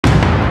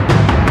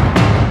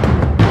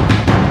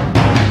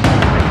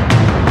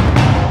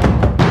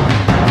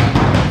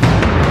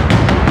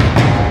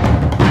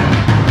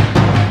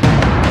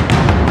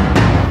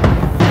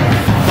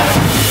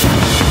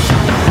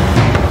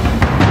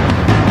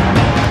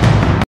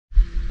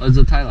Or is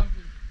it Taylor?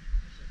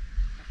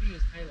 I think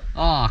it's Taylor.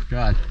 Oh,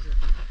 God.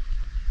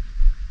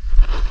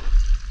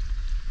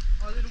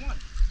 Oh, little one.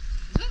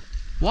 Is it?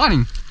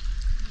 Whiting.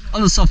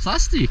 On the soft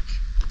plastic.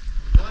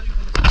 Whiting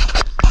on the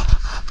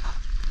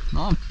soft.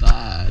 Not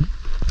bad.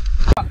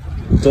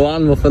 The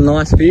one with a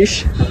nice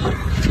fish.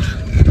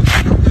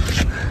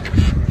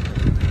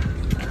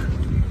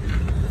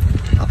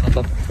 Up, up,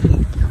 up.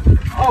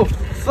 Oh,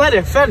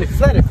 flathead.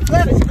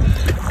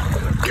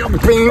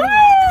 Jumping.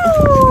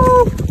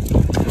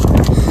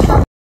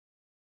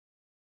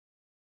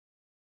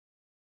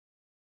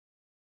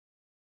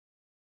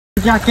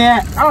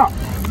 Jacket. Oh.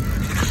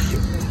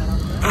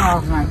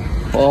 Oh,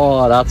 man.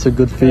 Oh, that's a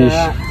good fish.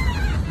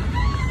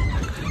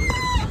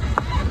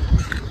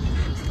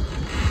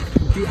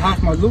 Beat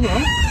half my lure.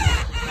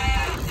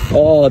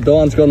 Oh,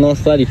 Dawn's got a nice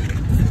flatty.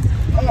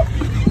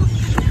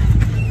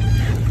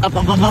 Up,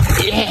 up, up, up.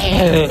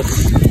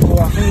 Yes! Oh,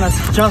 I think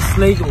that's just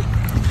legal.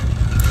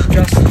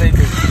 Just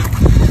legal.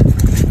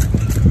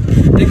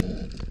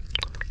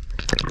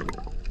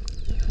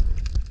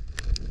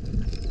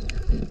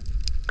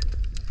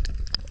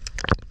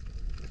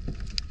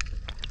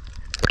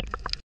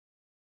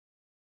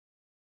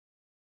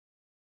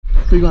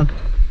 Big one.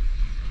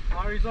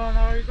 Ari's on.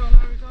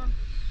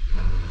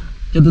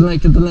 Get the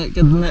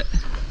net.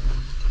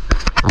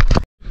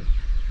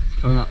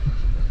 Coming up.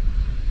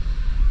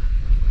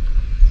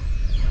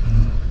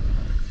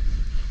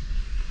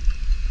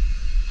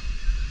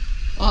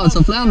 Oh, it's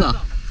a flounder.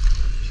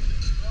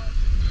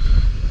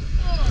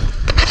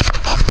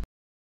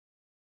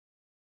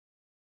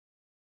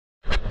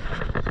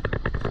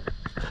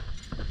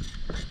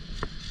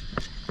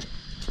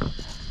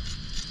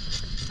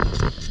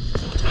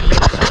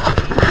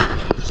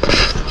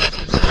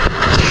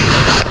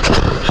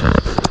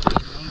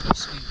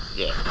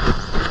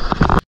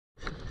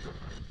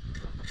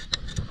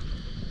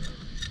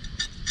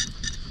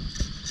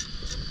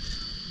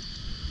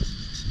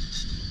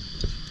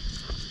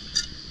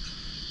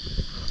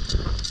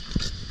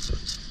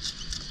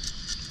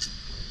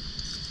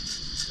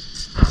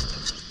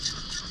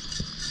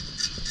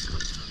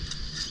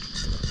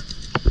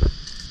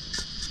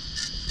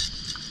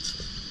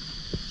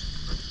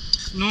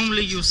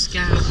 Normally you'll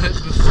scan it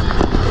before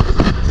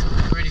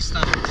already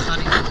started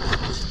cutting. I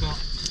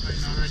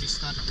already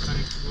started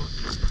cutting for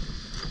it.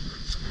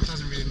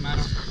 Doesn't really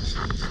matter.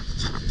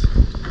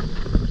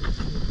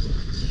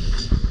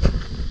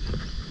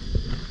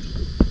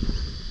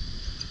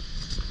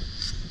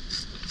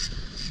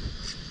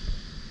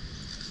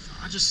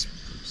 I just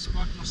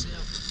spiked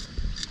myself.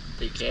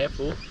 Be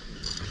careful.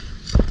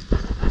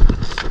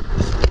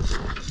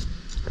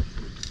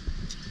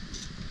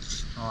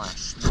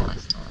 Nice,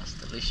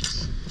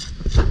 delicious.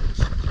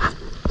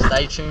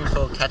 Stay tuned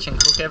for Catch and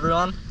Cook,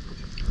 everyone.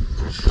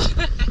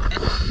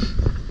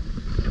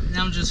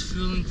 Now I'm just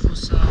feeling for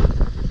some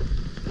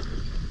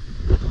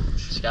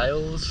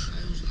Scales.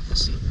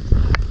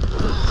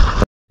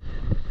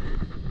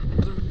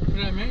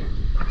 G'day mate.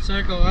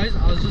 So guys,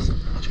 I was just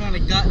trying to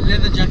gut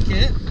leather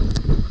jacket.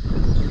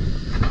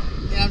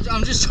 Yeah,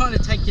 I'm just trying to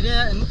take it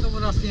out and look at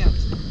what I found.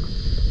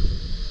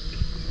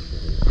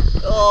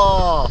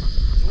 Oh,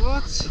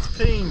 What? it's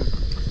pink.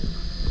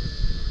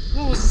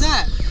 What was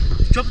that?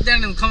 Drop it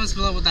down in the comments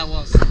below what that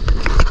was.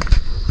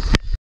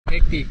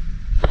 Hectic.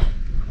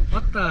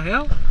 What the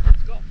hell?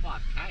 It's got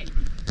 5K.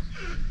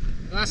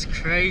 That's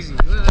crazy.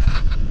 Look at that.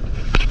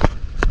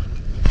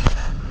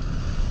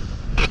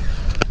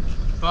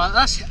 But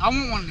I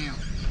want one now.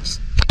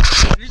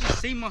 I need to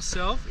see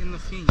myself in the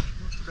thing.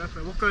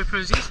 What GoPro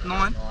is this? 9?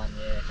 9,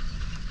 yeah.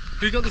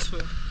 Who got this for?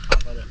 I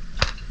got it.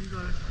 You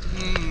got it.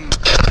 Damn.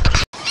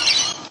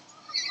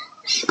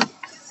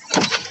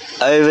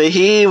 Over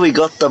here we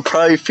got the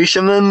pro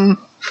fisherman.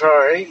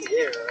 Sorry,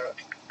 yeah.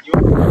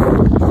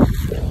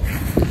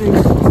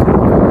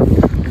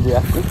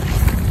 Yeah.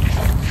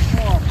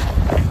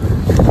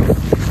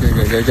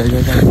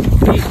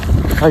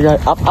 Go,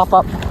 up.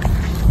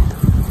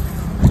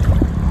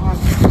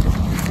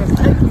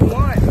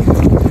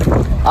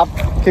 Up,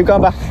 keep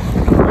going back.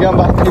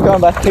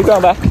 Keep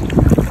going back.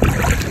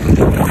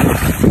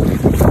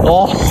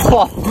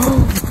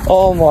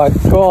 Oh my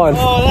God.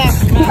 Oh,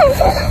 that's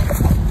mad.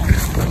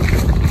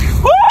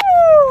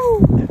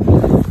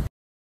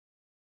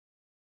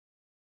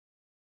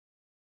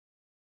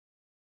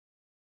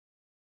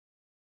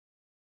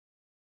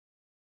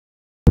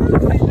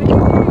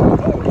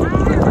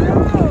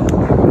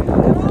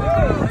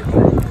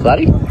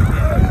 Flatty?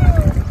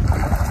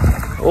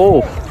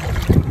 Oh.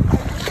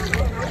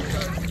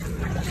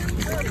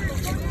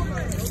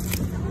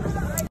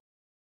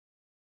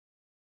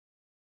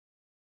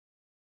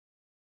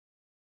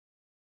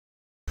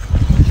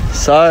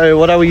 So,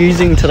 what are we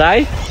using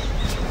today?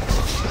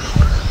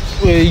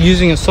 We're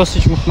using a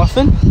sausage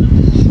McMuffin.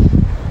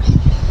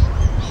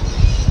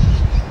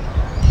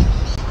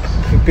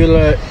 A bit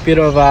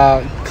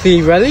of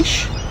clear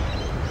relish,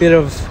 bit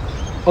of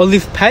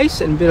olive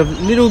paste, and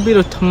little bit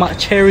of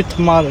cherry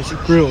tomatoes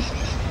grilled.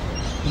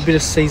 A bit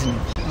of seasoning.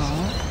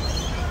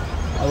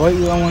 Alright.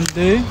 What I want to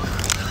do.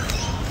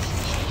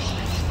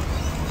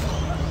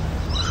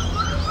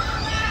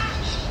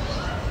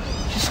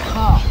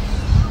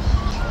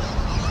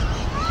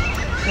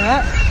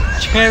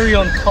 cherry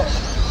on top.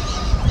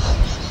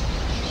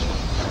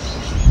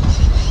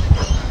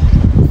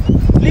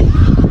 Flip.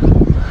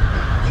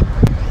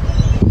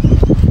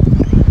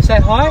 Say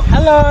hi.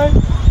 Hello.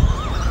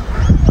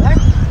 Hi.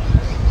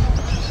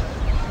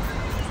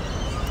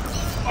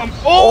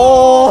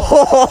 Oh!